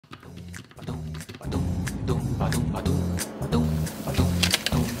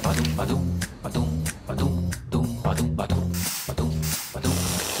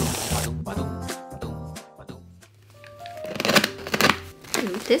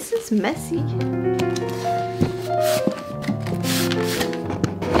This is messy.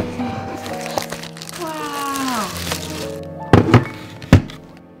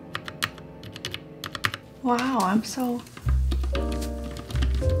 Wow, I'm so...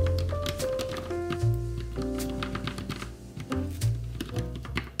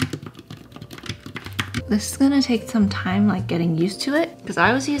 This is gonna take some time, like getting used to it, because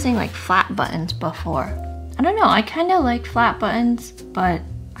I was using like flat buttons before. I don't know, I kind of like flat buttons, but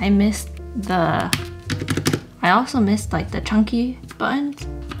I missed the... I also missed like the chunky buttons.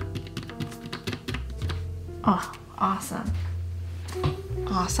 Oh, awesome.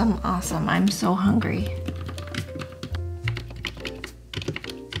 Awesome, awesome. I'm so hungry.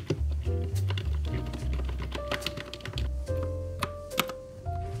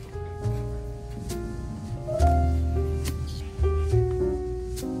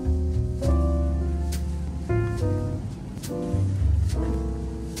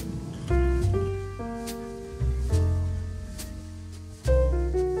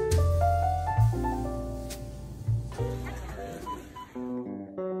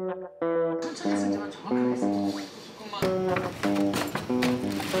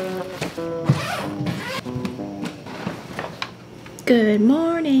 Good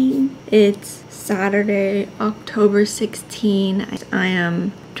morning. It's Saturday, October 16. I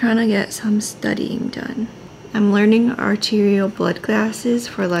am trying to get some studying done. I'm learning arterial blood gases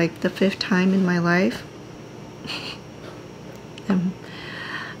for like the 5th time in my life.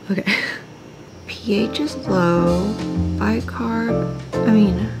 Okay. pH is low, bicarb, pH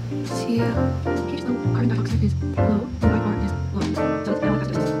is low, carbon dioxide is low, and bicarb is low. So it's anaerobic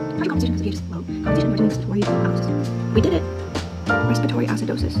acidosis. Pressure composition is pH is low. Composition emerging is 40 ounces. We did it. Respiratory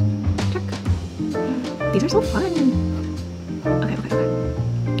acidosis. Check. These are so fun. Okay.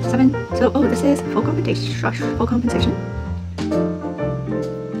 7. So, oh, this is full compensation. Full compensation.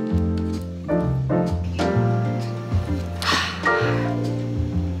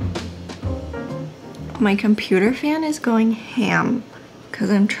 My computer fan is going ham because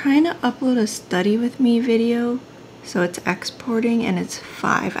I'm trying to upload a study with me video, so it's exporting and it's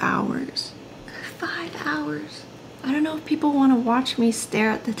 5 hours. 5 hours. I don't know if people want to watch me stare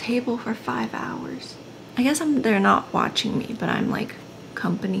at the table for 5 hours. I guess they're not watching me, but I'm like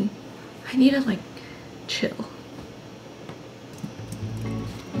company. I need to like chill.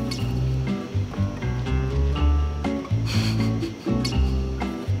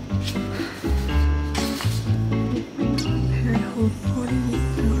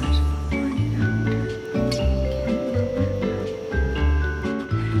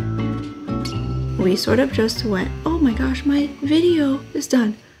 We sort of just went, oh my gosh, my video is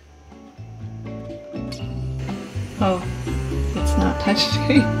done. Oh, it's not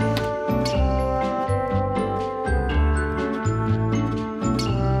touchscreen.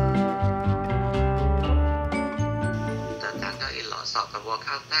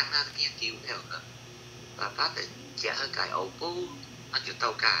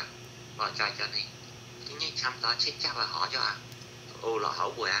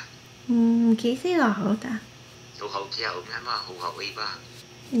 Kỹ sĩ lò hổ ta. Hổ hổ kia ủng ngắm mà hổ hổ y ba.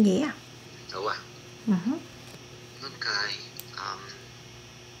 Gì à? Đúng à? Nó cái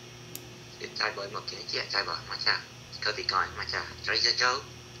trai bơi một cái chia trai bơi mà cha. Cơ thì coi mà cha. Trời ra châu.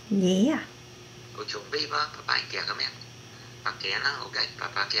 Gì à? Ủa chúng bi ba, papa kia các mẹ. Bà kia nó ok,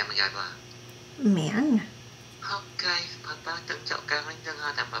 papa kia mà gai ba. Mẹ anh à? Ok, papa từng chậu cao lên từng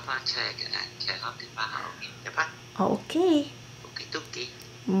hơn, papa trẻ hơn thì ba hậu. Dạ bác. Ok. Ok, tốt kì.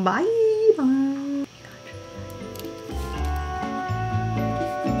 Bye bye.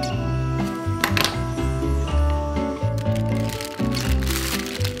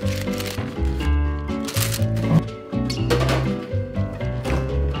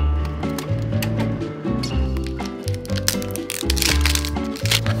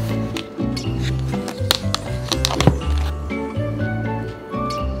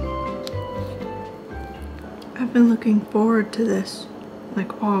 I've been looking forward to this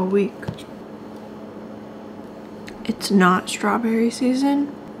like all week. It's not strawberry season,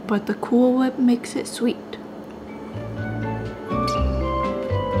 but the Cool Whip makes it sweet.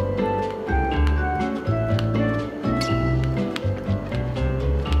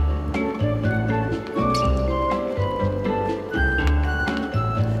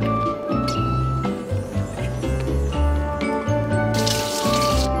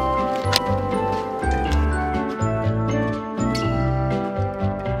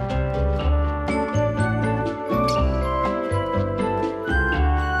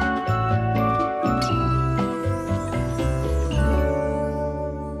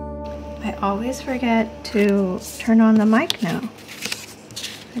 always forget to turn on the mic now.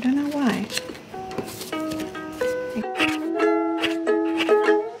 I don't know why.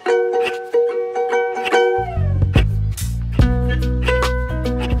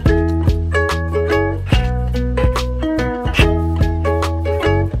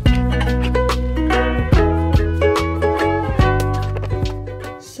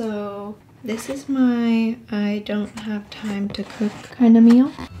 So this is my I don't have time to cook kind of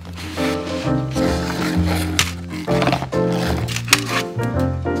meal.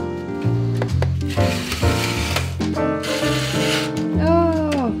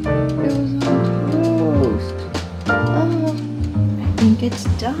 It's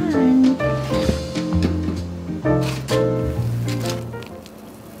done.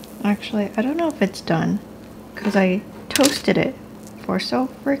 Actually, I don't know if it's done because I toasted it for so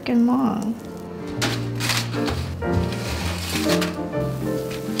freaking long.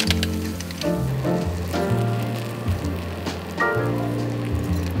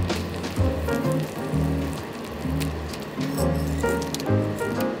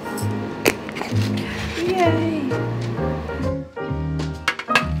 Yay!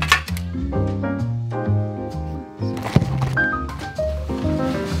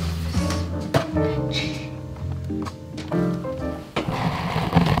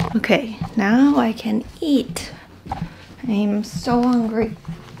 Okay, now I can eat. I'm so hungry.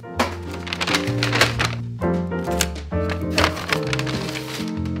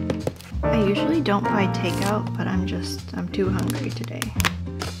 I usually don't buy takeout, but I'm too hungry today.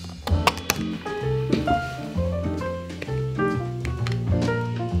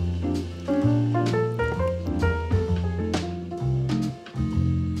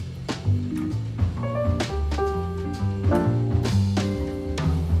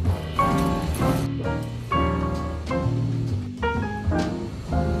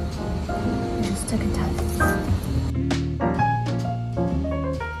 Took a test.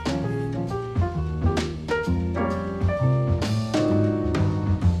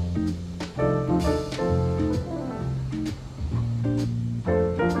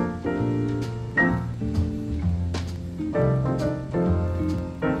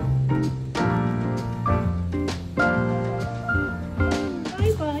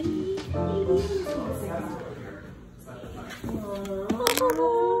 Bye, buddy.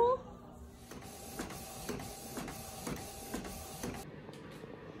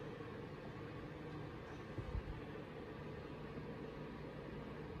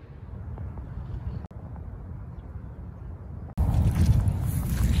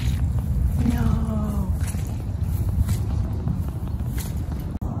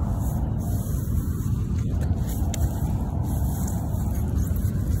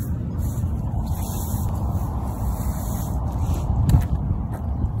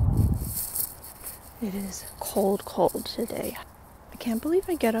 It is cold today. I can't believe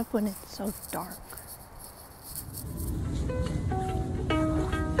I get up when it's so dark.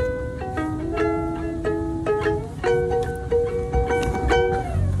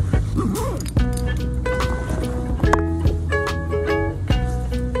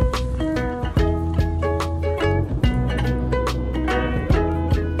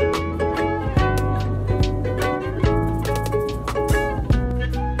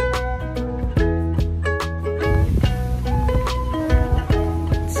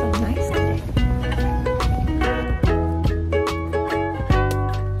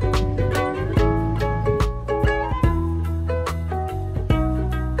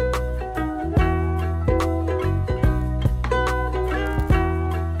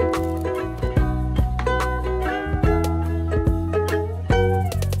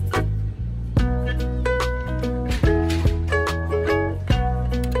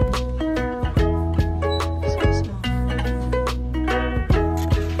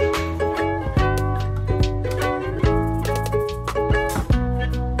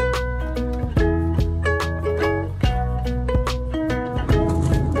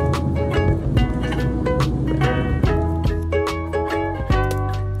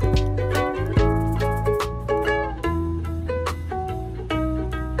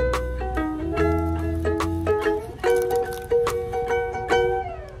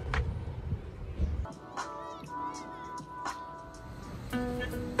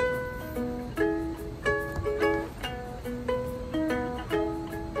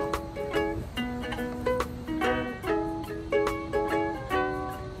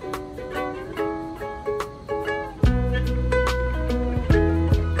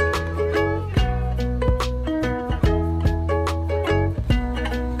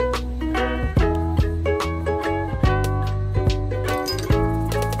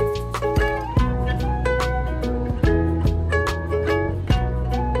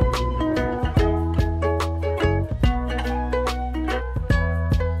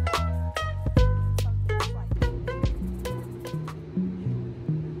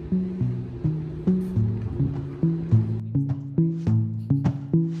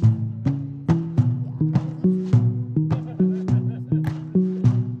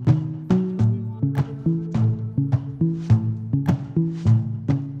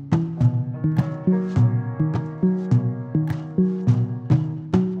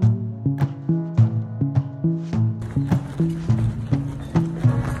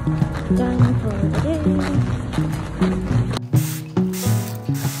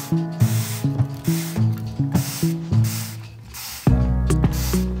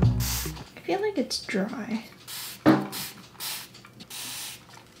 feel like it's dry.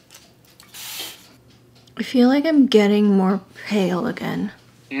 I feel like I'm getting more pale again.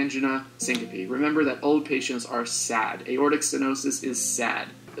 Angina, syncope. Remember that old patients are SAD. Aortic stenosis is SAD.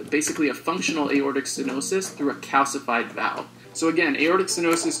 Basically a functional aortic stenosis through a calcified valve. So again, aortic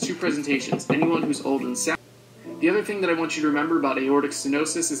stenosis, 2 presentations. Anyone who's old and SAD. The other thing that I want you to remember about aortic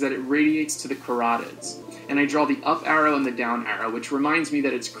stenosis is that it radiates to the carotids. And I draw the up arrow and the down arrow, which reminds me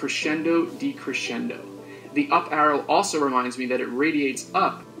that it's crescendo, decrescendo. The up arrow also reminds me that it radiates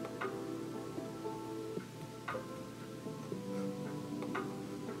up.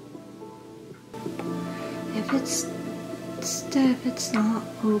 If it's stiff, it's not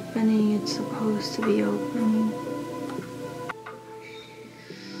opening. It's supposed to be opening.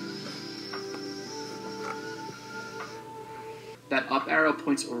 That up arrow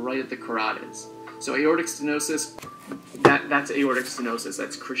points right at the carotids. So aortic stenosis, that's aortic stenosis.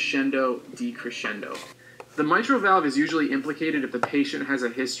 That's crescendo, decrescendo. The mitral valve is usually implicated if the patient has a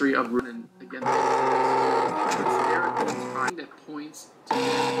history of, and again, that points to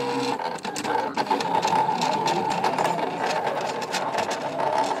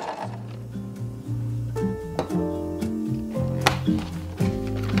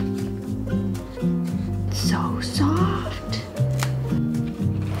So soft.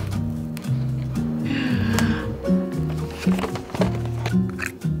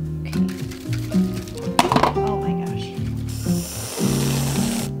 Oh my gosh.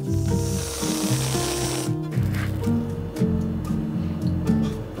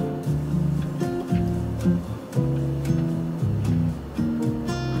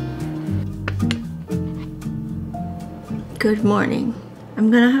 Good morning.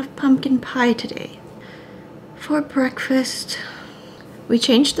 I'm gonna have pumpkin pie today. For breakfast, we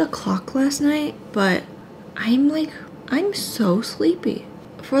changed the clock last night, but I'm so sleepy.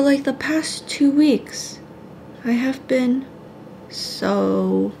 For like the past 2 weeks, I have been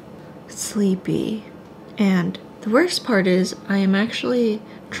so sleepy. And the worst part is I am actually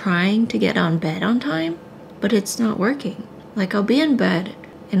trying to get on bed on time, but it's not working. Like I'll be in bed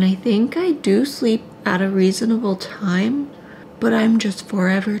and I think I do sleep at a reasonable time, but I'm just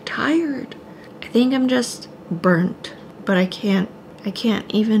forever tired. I think I'm just burnt, but I can't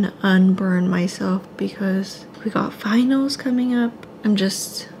even unburn myself because we got finals coming up.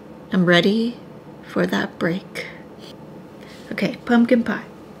 I'm ready for that break. Okay, pumpkin pie.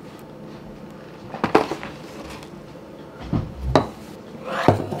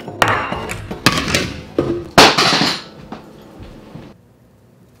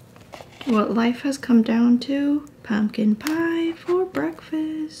 What life has come down to, pumpkin pie for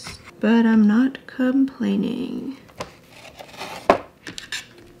breakfast. But I'm not complaining.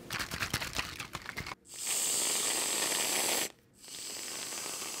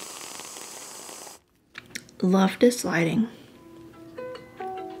 Love this lighting.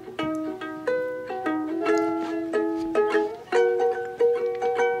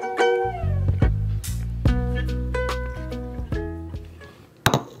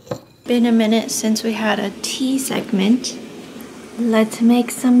 Been a minute since we had a tea segment. Let's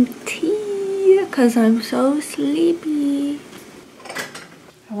make some tea because I'm so sleepy.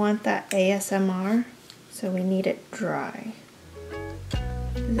 I want that ASMR, so we need it dry.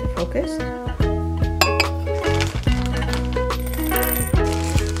 Is it focused?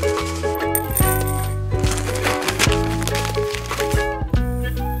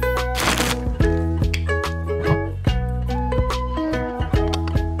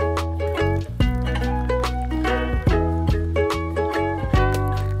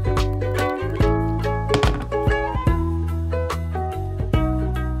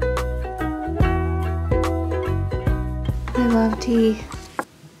 I love tea.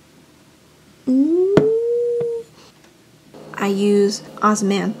 I use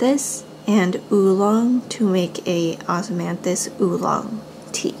osmanthus and oolong to make a osmanthus oolong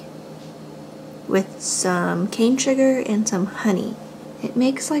tea with some cane sugar and some honey. It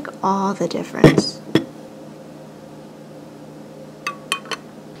makes like all the difference.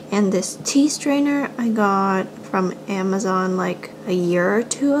 And this tea strainer I got from Amazon like a year or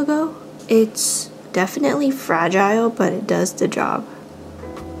 2 ago. It's definitely fragile, but it does the job.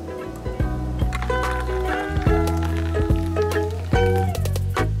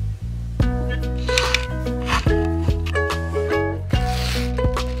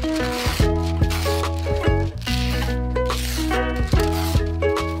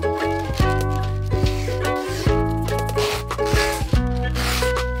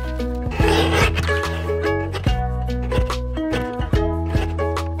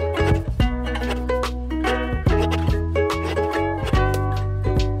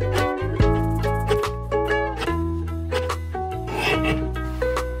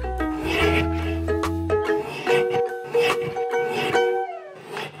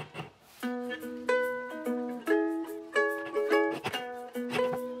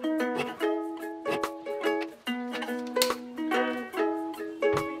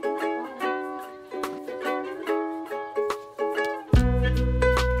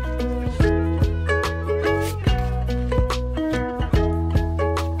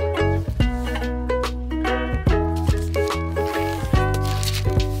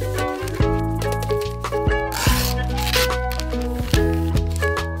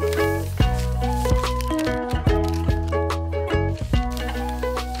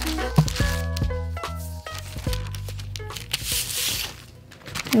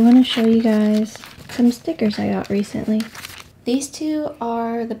 I want to show you guys some stickers I got recently. These two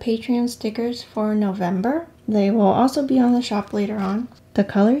are the Patreon stickers for November. They will also be on the shop later on. The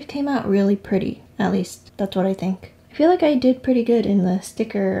colors came out really pretty, at least that's what I think. I feel like I did pretty good in the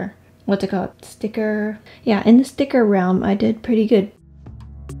sticker, what's it called? Sticker, yeah, in the sticker realm, I did pretty good.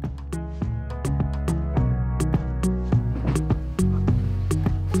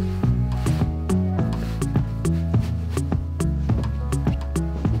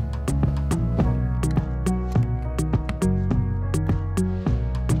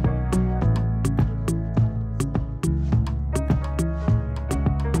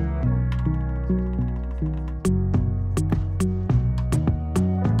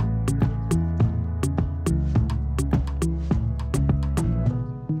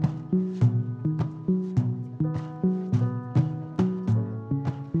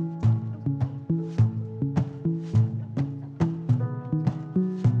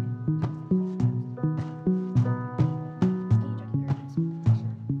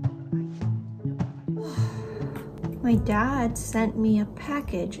 My dad sent me a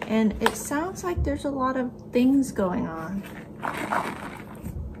package and it sounds like there's a lot of things going on.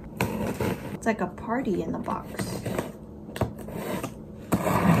 It's like a party in the box.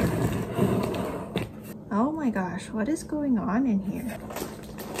 Oh my gosh, what is going on in here?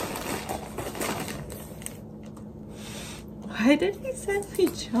 Why did he send me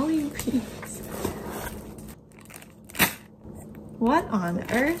jelly beans? What on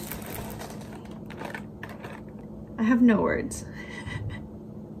earth? I have no words.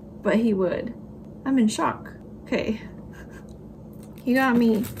 But he would. I'm in shock. Okay. He got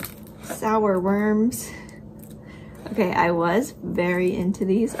me sour worms. Okay, I was very into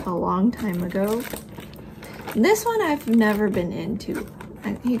these a long time ago. This one I've never been into.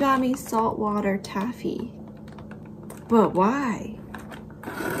 He got me saltwater taffy. But why?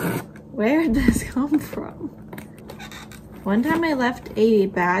 Where did this come from? One time I left a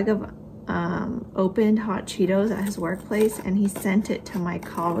bag of opened hot Cheetos at his workplace and he sent it to my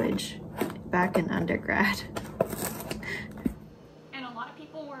college back in undergrad. And a lot of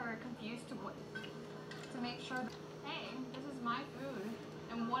people were confused to make sure that, hey, this is my food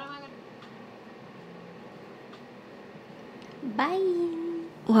and what am I gonna...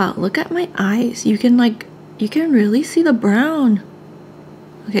 Bye. Wow, look at my eyes. You can really see the brown.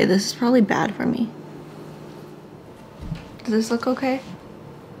 Okay, this is probably bad for me. Does this look okay?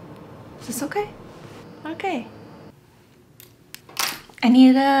 Is this okay? Okay. I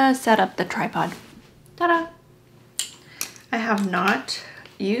need to set up the tripod. Ta-da! I have not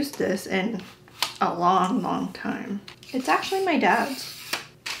used this in a long time. It's actually my dad's.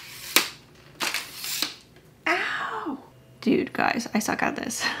 Ow! Dude, guys, I suck at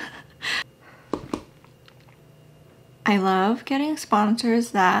this. I love getting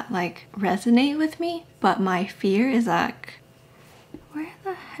sponsors that like resonate with me, but my fear is like, where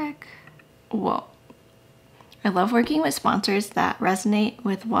the heck? Whoa. I love working with sponsors that resonate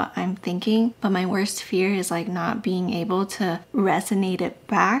with what I'm thinking, but my worst fear is like not being able to resonate it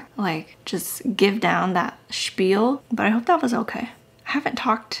back, like just give down that spiel. But I hope that was okay. I haven't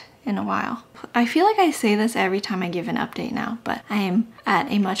talked in a while. I feel like I say this every time I give an update now, but I am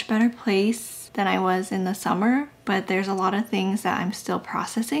at a much better place than I was in the summer, but there's a lot of things that I'm still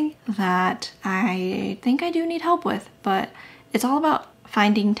processing that I think I do need help with, but it's all about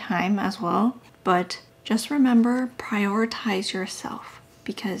finding time as well. But just remember, prioritize yourself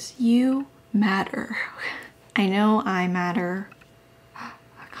because you matter. I know I matter.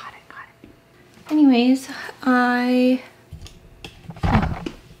 Got it. Anyways, I